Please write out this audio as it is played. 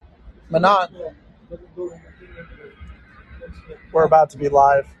Manan, we're about to be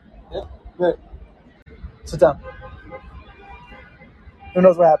live. Yeah. Right. Sit down. Who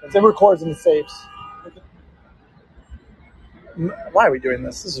knows what happens? It records and it saves. Why are we doing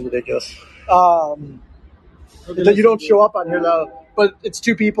this? This is ridiculous. You don't show up on here though, but it's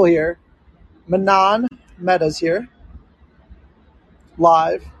two people here. Manan Mehta's here.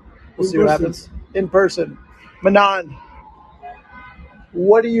 Live. We'll see what happens. In person. Manan,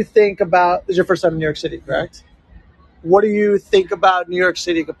 what do you think about, this is your first time in New York City, correct? What do you think about New York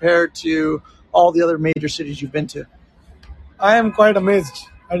City compared to all the other major cities you've been to? I am quite amazed.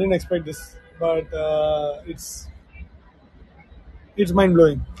 I didn't expect this, but it's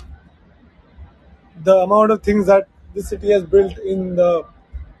mind-blowing. The amount of things that this city has built in the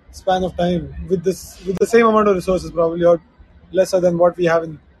span of time with the same amount of resources, probably, or lesser than what we have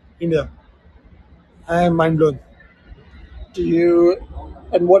in India. I am mind-blown.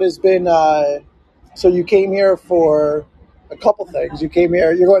 And what has been, so you came here for a couple things. You came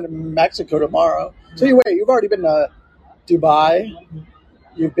here, you're going to Mexico tomorrow. So you've already been to Dubai,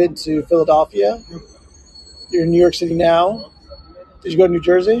 you've been to Philadelphia, you're in New York City now. Did you go to New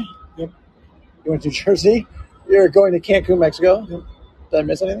Jersey? Yep. You went to New Jersey? You're going to Cancun, Mexico? Yep. Did I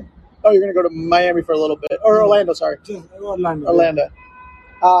miss anything? Oh, you're going to go to Miami for a little bit. Or Orlando, sorry. Orlando.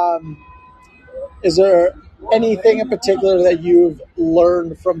 Is there anything in particular that you've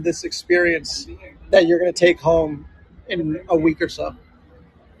learned from this experience that you're going to take home in a week or so?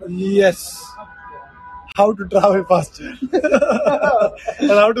 Yes. How to travel faster. And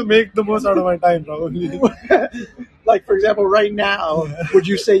how to make the most out of my time, probably. Like, for example, right now, would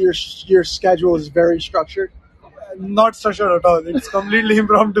you say your schedule is very structured? Not structured at all. It's completely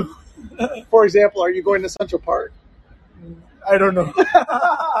impromptu. For example, are you going to Central Park? I don't know.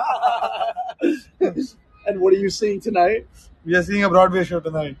 And what are you seeing tonight? We are seeing a Broadway show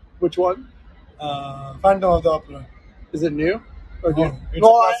tonight. Which one? Phantom of the Opera. Is it new? Or no,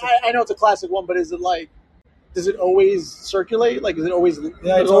 I know it's a classic one, but is it like, does it always circulate? Like, is it always?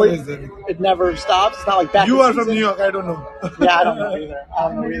 Yeah, it's always there. It never stops. It's not like back. You are from New York. I don't know. Yeah, I don't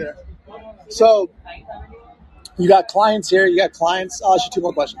know either. So, you got clients here. You got clients. I'll ask you two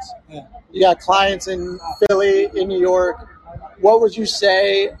more questions. Yeah. You got clients in Philly, in New York. What would you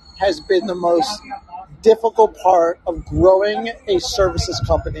say has been the most difficult part of growing a services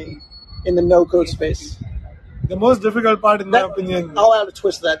company in the no-code space? The most difficult part, in my opinion... I'll add a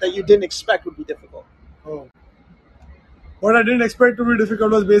twist to that you didn't expect would be difficult. Oh. What I didn't expect to be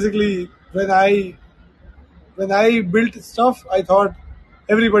difficult was basically when I built stuff, I thought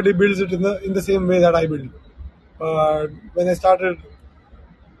everybody builds it in the same way that I build. But when I started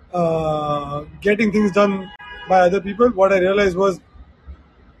getting things done by other people, what I realized was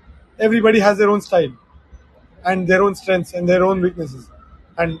everybody has their own style and their own strengths and their own weaknesses.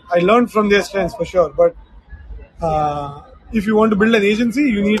 And I learned from their strengths for sure. But if you want to build an agency,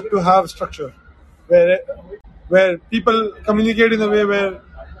 you need to have structure where people communicate in a way where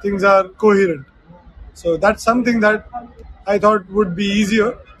things are coherent. So that's something that I thought would be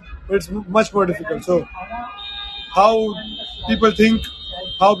easier, but it's much more difficult. So how people think,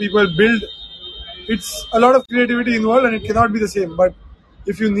 how people build, it's a lot of creativity involved and it cannot be the same. But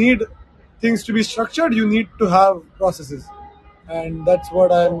if you need things to be structured, you need to have processes. And that's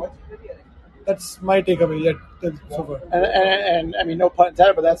my takeaway yet so far. And I mean, no pun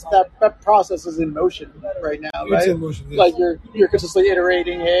intended, but that process is in motion right now, right? It's in motion, yes. Like you're consistently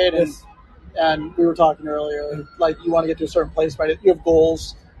iterating it, and we were talking earlier, like you want to get to a certain place, right? You have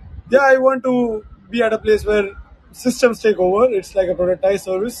goals. Yeah, I want to be at a place where systems take over. It's like a productized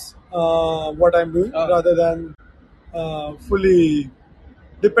service, what I'm doing, rather than fully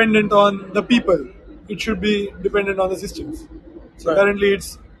dependent on the people. It should be dependent on the systems. So currently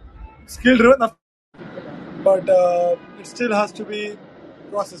it's skill driven, but it still has to be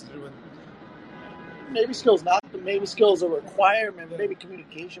process driven. Maybe skills not, but maybe skills are a requirement. Maybe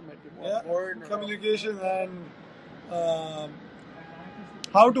communication might be more important. Communication and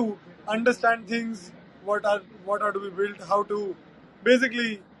how to understand things, what are to be built, how to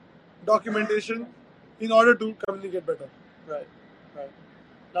basically documentation in order to communicate better. Right.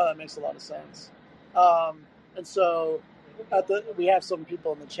 No, that makes a lot of sense. And so we have some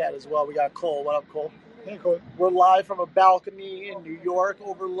people in the chat as well. We got Cole. What up, Cole? Hey, Cole. We're live from a balcony in New York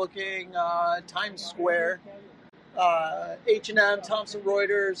overlooking Times Square. H&M, Thomson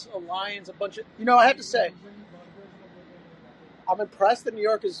Reuters, Alliance, a bunch of... I have to say, I'm impressed that New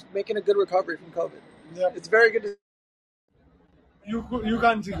York is making a good recovery from COVID. Yeah. It's very good to... You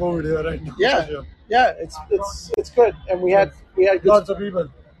can't see COVID here right now. Yeah, sure. Yeah, it's good. And we had lots of people.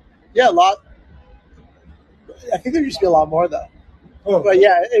 Yeah, a lot. I think there used to be a lot more, though. Oh. But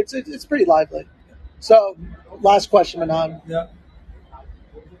yeah, it's pretty lively. So, last question, Manan. Yeah.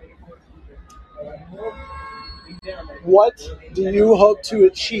 What do you hope to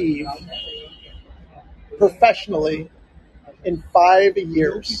achieve professionally in 5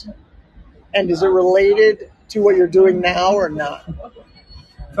 years? And is it related to what you're doing now or not?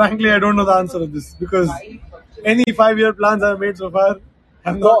 Frankly, I don't know the answer to this because any 5-year plans I've made so far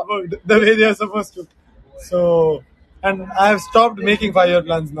have not worked the way they are supposed to. So, and I have stopped making 5-year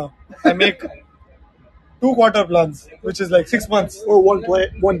plans now. I make 2-quarter plans, which is like 6 months. Or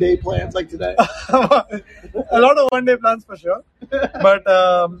one day plans like today. A lot of 1-day plans for sure. But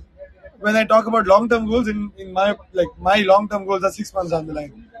when I talk about long-term goals, in my long-term goals are 6 months down the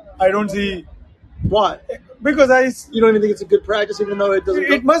line. I don't see Why? because you don't even think it's a good practice, even though it doesn't.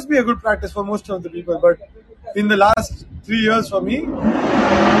 It must be a good practice for most of the people, but in the last 3 years for me,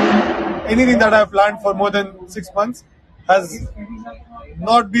 anything that I've planned for more than 6 months has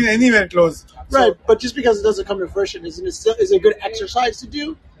not been anywhere close. Right, but just because it doesn't come to fruition, isn't it still is it a good exercise to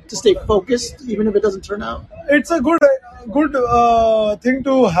do to stay focused, even if it doesn't turn out? It's a good thing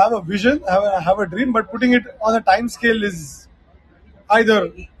to have a vision, have a dream, but putting it on a time scale is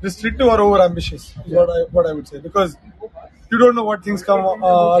either restrictive or over ambitious. Is what I would say, because you don't know what things come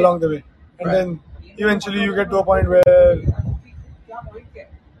along the way, and then eventually you get to a point where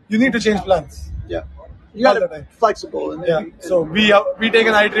you need to change plans. Yeah, you got to be flexible. So we take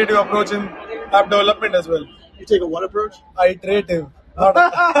an iterative approach in app development as well. You take a what approach? Iterative. All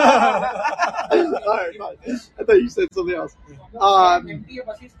right, fine. I thought you said something else.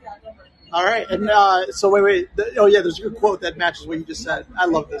 All right, and so wait. There's a good quote that matches what you just said. I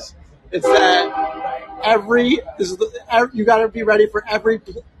love this. It's that you got to be ready for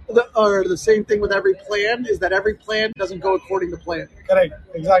the same thing with every plan is that every plan doesn't go according to plan. Correct,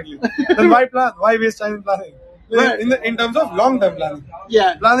 exactly. Then why plan? Why waste time in planning? Right. In terms of long-term planning.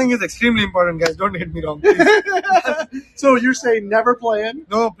 Yeah. Planning is extremely important, guys. Don't get me wrong. So you're saying never plan?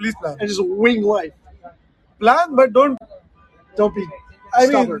 No, please plan. And just wing life. Plan, but don't be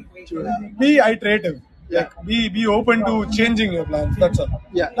stubborn. Be iterative. Yeah. Like, be open to changing your plans. That's all.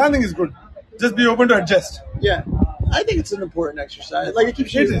 Yeah. Planning is good. Just be open to adjust. Yeah. I think it's an important exercise. Like it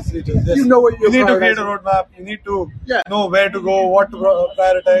keeps you. It is. You know what you need to create a roadmap. You need to know where to go, what to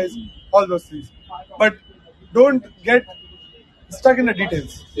prioritize, all those things. But don't get stuck in the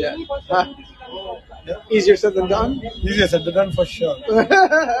details. Yeah. Easier said than done? Easier said than done for sure.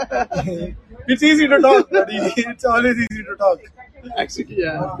 It's easy to talk, but it's always easy to talk. Execute,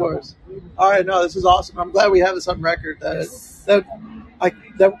 yeah, of course. All right, no, this is awesome. I'm glad we have this on record. That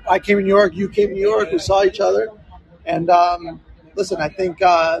I came to New York, you came to New York, we saw each other. And listen, I think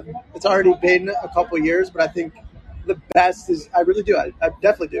it's already been a couple of years, but I think the best is, I really do. I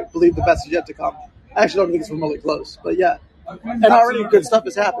definitely do believe the best is yet to come. I actually don't think it's remotely close, but yeah. And already good stuff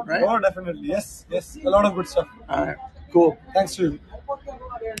has happened, right? Oh, definitely. Yes. A lot of good stuff. All right, cool. Thanks to you.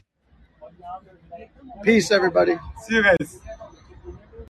 Peace, everybody. See you guys.